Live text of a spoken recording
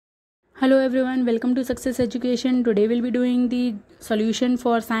Hello everyone, welcome to Success Education. Today we'll be doing the solution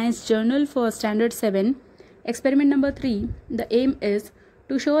for Science Journal for Standard 7. Experiment number 3. The aim is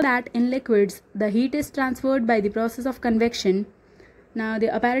to show that in liquids, the heat is transferred by the process of convection. Now the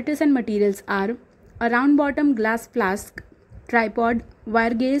apparatus and materials are a round bottom glass flask, tripod,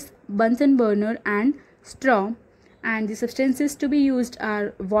 wire gauge, Bunsen burner and straw. And the substances to be used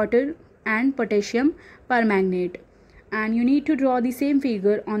are water and potassium permanganate. And you need to draw the same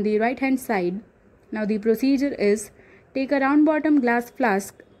figure on the right hand side. Now the procedure is, take a round bottom glass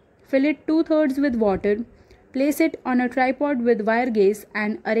flask, fill it 2/3 with water, place it on a tripod with wire gauge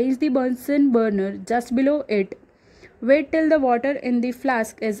and arrange the Bunsen burner just below it. Wait till the water in the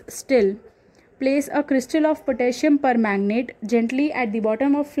flask is still. Place a crystal of potassium permanganate gently at the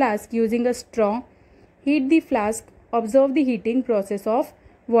bottom of flask using a straw. Heat the flask. Observe the heating process of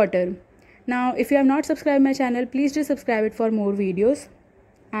water. Now, if you have not subscribed my channel, please do subscribe it for more videos.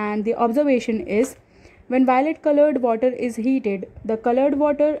 And the observation is, when violet colored water is heated, the colored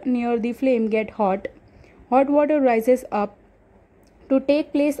water near the flame get hot. Hot water rises up. To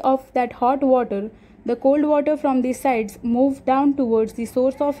take place of that hot water, the cold water from the sides move down towards the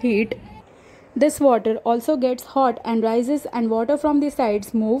source of heat. This water also gets hot and rises, and water from the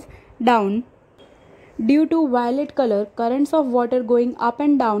sides move down. Due to violet color, currents of water going up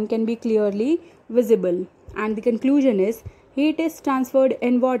and down can be clearly visible. And the conclusion is, heat is transferred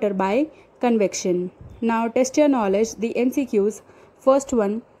in water by convection. Now test your knowledge, the MCQs. First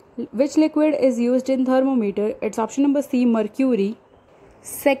one, which liquid is used in thermometer? It's option number C, mercury.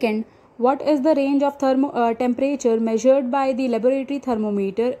 Second, what is the range of temperature measured by the laboratory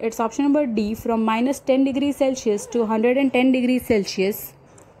thermometer? It's option number D, from -10 degrees Celsius to 110 degrees Celsius.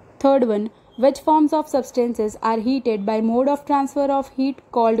 Third one, which forms of substances are heated by mode of transfer of heat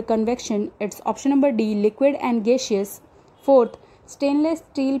called convection? It's option number D, liquid and gaseous. Fourth, stainless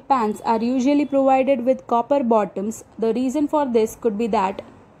steel pans are usually provided with copper bottoms. The reason for this could be that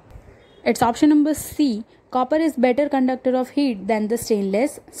it's option number C, copper is better conductor of heat than the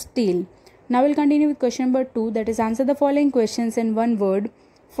stainless steel. Now we'll continue with question number 2, that is, answer the following questions in one word.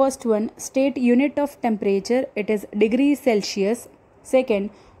 First one, state unit of temperature. It is degrees Celsius.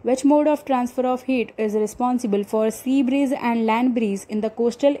 Second, which mode of transfer of heat is responsible for sea breeze and land breeze in the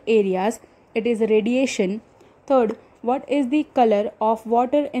coastal areas? It is radiation. Third, what is the color of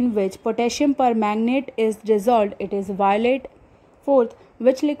water in which potassium permanganate is dissolved? It is violet. Fourth,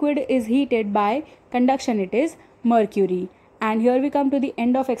 which liquid is heated by conduction? It is mercury. And here we come to the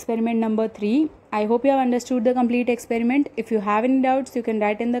end of experiment number 3. I hope you have understood the complete experiment. If you have any doubts, you can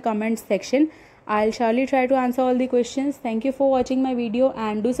write in the comments section. I'll surely try to answer all the questions. Thank you for watching my video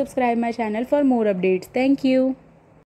and do subscribe my channel for more updates. Thank you.